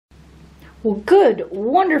Well, good,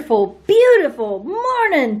 wonderful, beautiful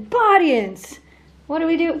morning, audience. What do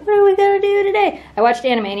we do? What are we gonna do today? I watched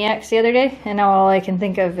Animaniacs the other day, and now all I can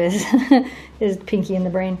think of is is Pinky in the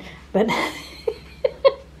Brain. But what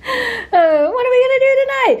are we gonna do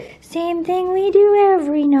tonight? Same thing we do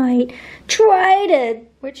every night. Try to,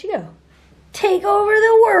 where'd she go? Take over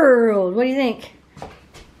the world. What do you think?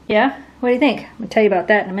 Yeah? What do you think? I'm gonna tell you about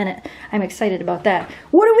that in a minute. I'm excited about that.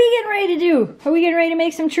 What are we getting ready to do? Are we getting ready to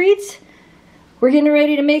make some treats? We're getting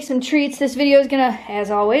ready to make some treats. This video is gonna, as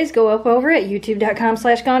always, go up over at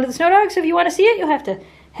youtube.com/GoneToTheSnowDog. So if you want to see it, you'll have to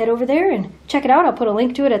head over there and check it out. I'll put a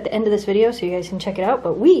link to it at the end of this video so you guys can check it out.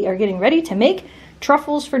 But we are getting ready to make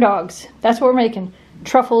truffles for dogs. That's what we're making,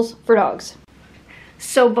 truffles for dogs.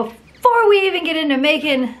 So before we even get into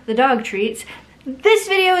making the dog treats, this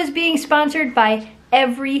video is being sponsored by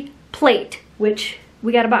EveryPlate, which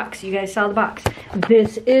we got a box. You guys saw the box.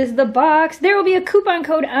 This is the box. There will be a coupon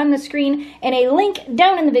code on the screen and a link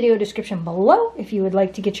down in the video description below if you would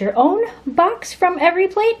like to get your own box from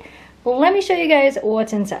EveryPlate. Let me show you guys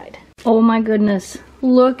what's inside. Oh my goodness.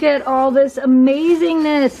 Look at all this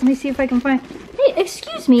amazingness. Let me see if I can find... Hey,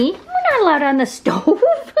 excuse me. We're not allowed on the stove.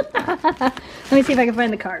 Let me see if I can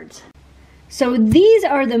find the cards. So these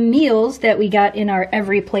are the meals that we got in our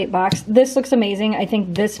EveryPlate box. This looks amazing. I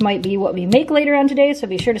think this might be what we make later on today, so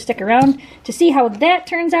be sure to stick around to see how that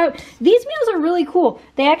turns out. These meals are really cool.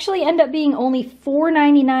 They actually end up being only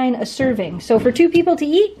 $4.99 a serving. So for 2 people to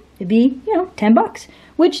eat, it'd be, you know, 10 bucks,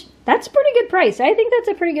 which that's a pretty good price. I think that's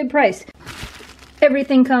a pretty good price.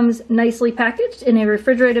 Everything comes nicely packaged in a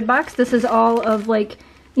refrigerated box. This is all of, like,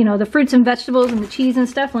 you know, the fruits and vegetables and the cheese and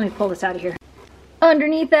stuff. Let me pull this out of here.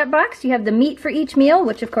 Underneath that box, you have the meat for each meal,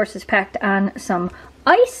 which of course is packed on some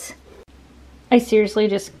ice. I seriously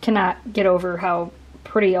just cannot get over how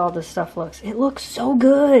pretty all this stuff looks. It looks so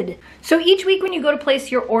good. So each week when you go to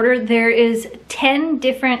place your order, there is 10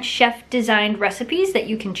 different chef-designed recipes that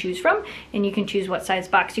you can choose from, and you can choose what size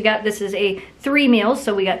box you got. This is a 3 meals,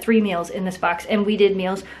 so we got 3 meals in this box, and we did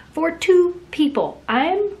meals for 2 people.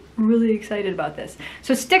 I'm really excited about this.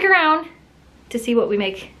 So stick around to see what we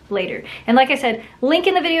make later. And like I said, link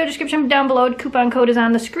in the video description down below. Coupon code is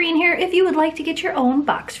on the screen here if you would like to get your own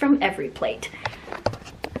box from EveryPlate.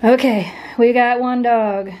 Okay, we got 1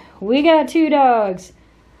 dog. We got 2 dogs.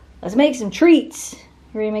 Let's make some treats. You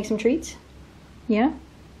ready to make some treats? Yeah?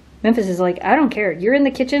 Memphis is like, I don't care. You're in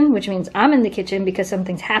the kitchen, which means I'm in the kitchen because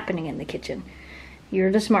something's happening in the kitchen.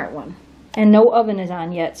 You're the smart one. And no oven is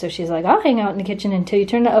on yet, so she's like, I'll hang out in the kitchen until you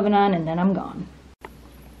turn the oven on and then I'm gone.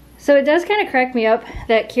 So it does kind of crack me up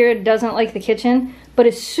that Kira doesn't like the kitchen, but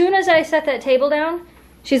as soon as I set that table down,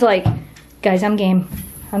 she's like, guys, I'm game.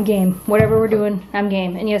 I'm game. Whatever we're doing, I'm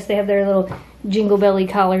game. And yes, they have their little jingle belly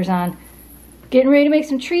collars on. Getting ready to make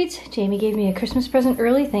some treats. Jamie gave me a Christmas present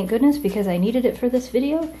early, thank goodness, because I needed it for this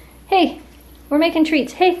video. Hey, we're making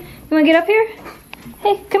treats. Hey, you wanna get up here?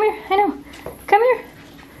 Hey, come here, I know. Come here.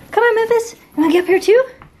 Come on, Memphis. You wanna get up here too?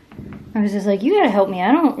 I was just like, you gotta help me.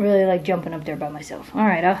 I don't really like jumping up there by myself. All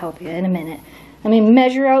right, I'll help you in a minute. Let me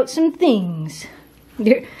measure out some things.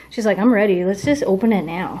 She's like, I'm ready. Let's just open it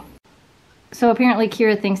now. So apparently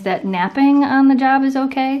Kira thinks that napping on the job is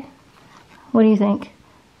okay. What do you think?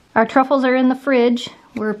 Our truffles are in the fridge.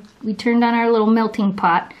 We turned on our little melting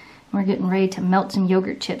pot. We're getting ready to melt some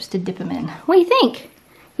yogurt chips to dip them in. What do you think?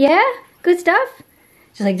 Yeah? Good stuff?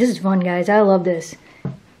 She's like, this is fun, guys. I love this.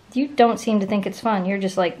 You don't seem to think it's fun. You're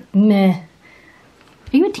just like, meh.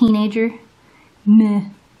 Are you a teenager? Meh.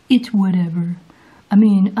 It's whatever. I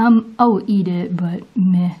mean, I'll eat it, but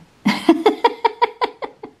meh.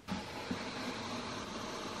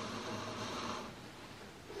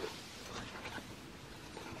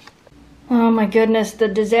 Oh my goodness, the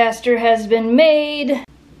disaster has been made.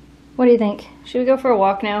 What do you think? Should we go for a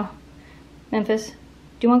walk now? Memphis, do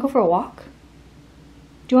you want to go for a walk?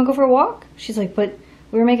 Do you want to go for a walk? She's like, but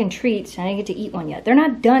we were making treats and I didn't get to eat one yet. They're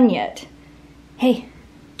not done yet. Hey,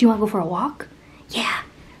 do you want to go for a walk? Yeah.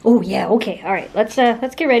 Oh yeah, okay. All right, let's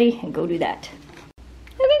get ready and go do that.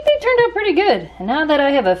 I think they turned out pretty good. And now that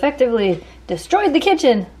I have effectively destroyed the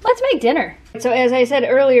kitchen, let's make dinner. So as I said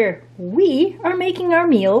earlier, we are making our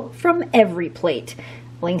meal from EveryPlate.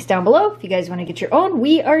 Links down below if you guys want to get your own.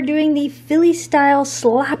 We are doing the Philly style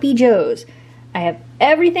sloppy joes. I have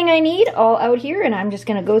everything I need all out here and I'm just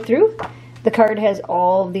gonna go through. The card has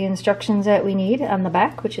all of the instructions that we need on the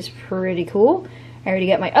back, which is pretty cool. I already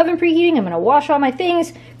got my oven preheating. I'm gonna wash all my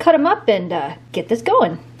things, cut them up, and get this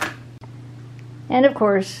going. And of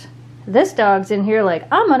course, this dog's in here like,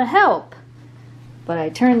 I'm gonna help. But I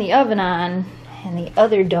turned the oven on and the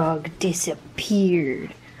other dog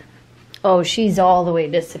disappeared. Oh, she's all the way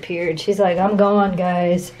disappeared. She's like, I'm gone,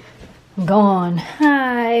 guys. I'm gone.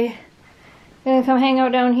 Hi. Gonna come hang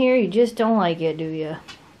out down here? You just don't like it, do you?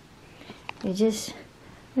 You just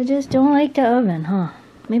don't like the oven, huh?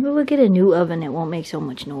 Maybe we'll get a new oven that won't make so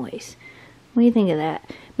much noise. What do you think of that?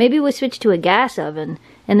 Maybe we'll switch to a gas oven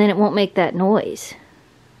and then it won't make that noise.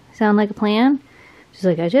 Sound like a plan? She's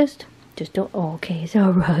like, I just don't. Oh, okay, it's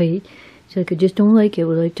alright. She's like, I just don't like it.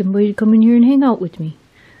 Would like somebody to come in here and hang out with me.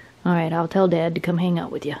 Alright, I'll tell Dad to come hang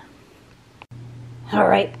out with you.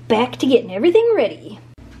 Alright, back to getting everything ready.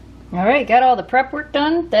 Alright, got all the prep work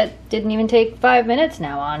done. That didn't even take 5 minutes.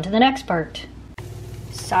 Now on to the next part.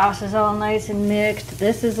 Sauce is all nice and mixed.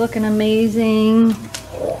 This is looking amazing.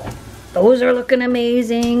 Those are looking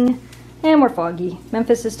amazing. And we're foggy.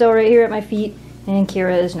 Memphis is still right here at my feet, and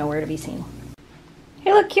Kira is nowhere to be seen.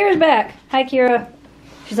 Hey look, Kira's back. Hi Kira.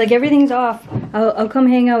 She's like, everything's off. I'll come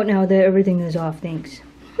hang out now that everything is off, thanks.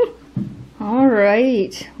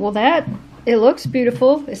 Alright. Well it looks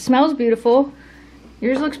beautiful. It smells beautiful.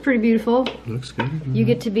 Yours looks pretty beautiful. Looks good. You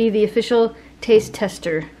get to be the official taste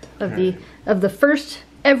tester of the first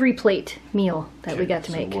EveryPlate meal that we got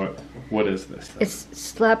to make. What is this then? It's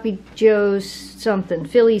Sloppy Joe's something.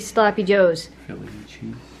 Philly Sloppy Joe's. Philly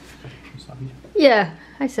cheese sloppy Joe? Yeah,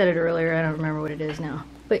 I said it earlier. I don't remember what it is now.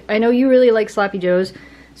 But I know you really like Sloppy Joe's,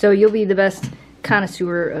 so you'll be the best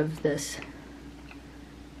connoisseur of this.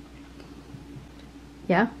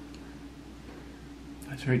 Yeah?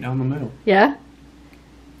 That's right down the middle. Yeah?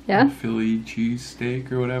 Yeah? Philly cheese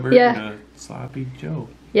steak or whatever. Yeah. And a sloppy Joe.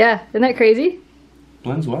 Yeah, isn't that crazy?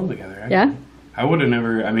 Blends well together. Actually. Yeah? I would have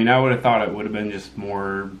never, I mean, I would have thought it would have been just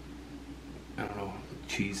more, I don't know,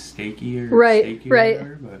 cheese steaky or steaky or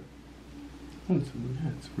whatever, but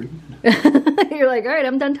it's really good. You're like, alright,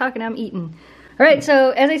 I'm done talking, I'm eating. Alright,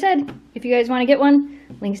 so as I said, if you guys want to get one,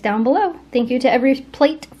 links down below. Thank you to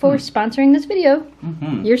EveryPlate for sponsoring this video.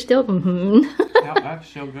 You're still, Yeah, that's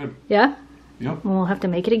so good. Yeah? Yep. We'll have to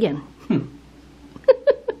make it again.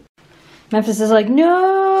 Memphis is like,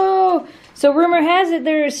 no! So rumor has it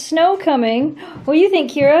there's snow coming. What do you think,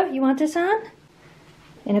 Kira? You want this on?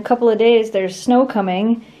 In a couple of days there's snow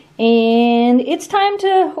coming, and it's time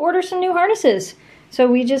to order some new harnesses. So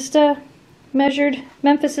we just measured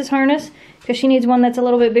Memphis's harness because she needs one that's a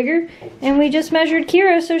little bit bigger, and we just measured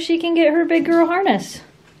Kira so she can get her big girl harness,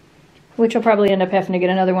 which will probably end up having to get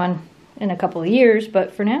another one in a couple of years,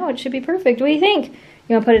 but for now it should be perfect. What do you think?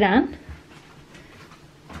 You want to put it on?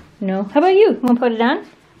 No. How about you? Want to put it on?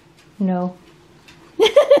 No.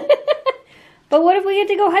 But what if we get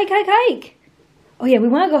to go hike? Oh yeah, we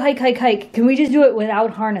want to go hike. Can we just do it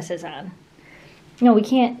without harnesses on? No, we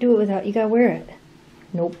can't do it without. You gotta wear it.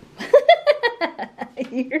 Nope.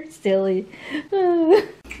 You're silly. Oh,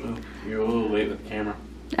 you're a little late with the camera.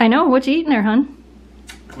 I know. What you eating there, hun?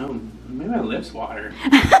 Oh, maybe my lips water.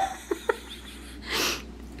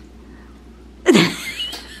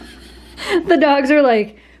 The dogs are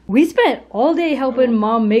like, we spent all day helping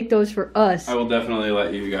Mom make those for us. I will definitely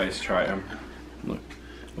let you guys try them. Look.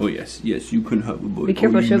 Oh yes, you can have a boy. Be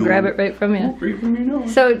careful, she'll grab it right from you. Right from your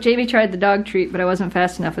nose. So Jamie tried the dog treat, but I wasn't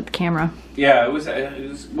fast enough with the camera. Yeah, it was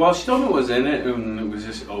well, she told me it was in it, and it was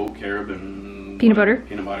just oat, carob, and peanut butter.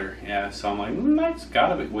 Peanut butter, yeah. So I'm like, that's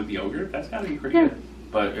gotta be with yogurt. That's gotta be pretty good.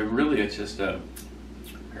 But it's just a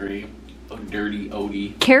very dirty,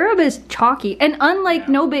 oaty. Carob is chalky, and unlike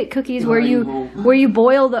no-bake cookies where you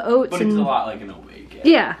boil the oats, but it's a lot like an no-bake.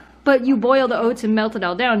 Yeah, but you boil the oats and melt it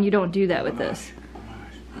all down. You don't do that with this.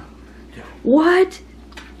 What?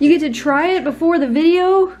 You get to try it before the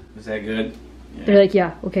video? Is that good? Yeah. They're like,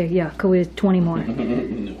 yeah, okay, yeah, go with 20 more.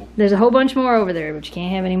 No. There's a whole bunch more over there, but you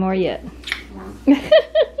can't have any more yet.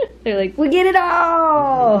 They're like, we get it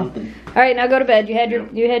all. All right, now go to bed. You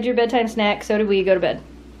had your bedtime snack. So did we. Go to bed.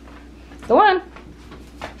 Go on.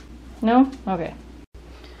 No? Okay.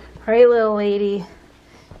 All right, little lady.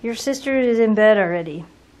 Your sister is in bed already.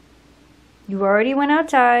 You already went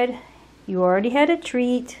outside. You already had a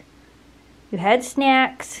treat. You had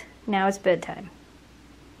snacks. Now it's bedtime.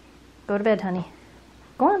 Go to bed, honey.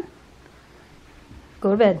 Go on.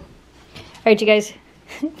 Go to bed. All right, you guys.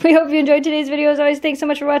 We hope you enjoyed today's video. As always, thanks so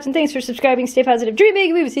much for watching. Thanks for subscribing. Stay positive. Dream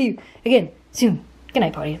big. We will see you again soon. Good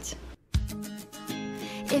night, audience.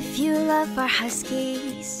 If you love our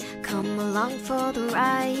Huskies, come along for the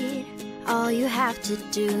ride. All you have to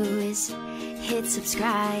do is hit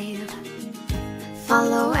subscribe.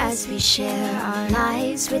 Follow as we share our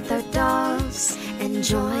lives with our dogs, and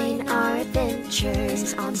join our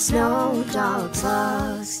adventures on Snow Dog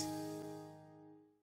Vlogs.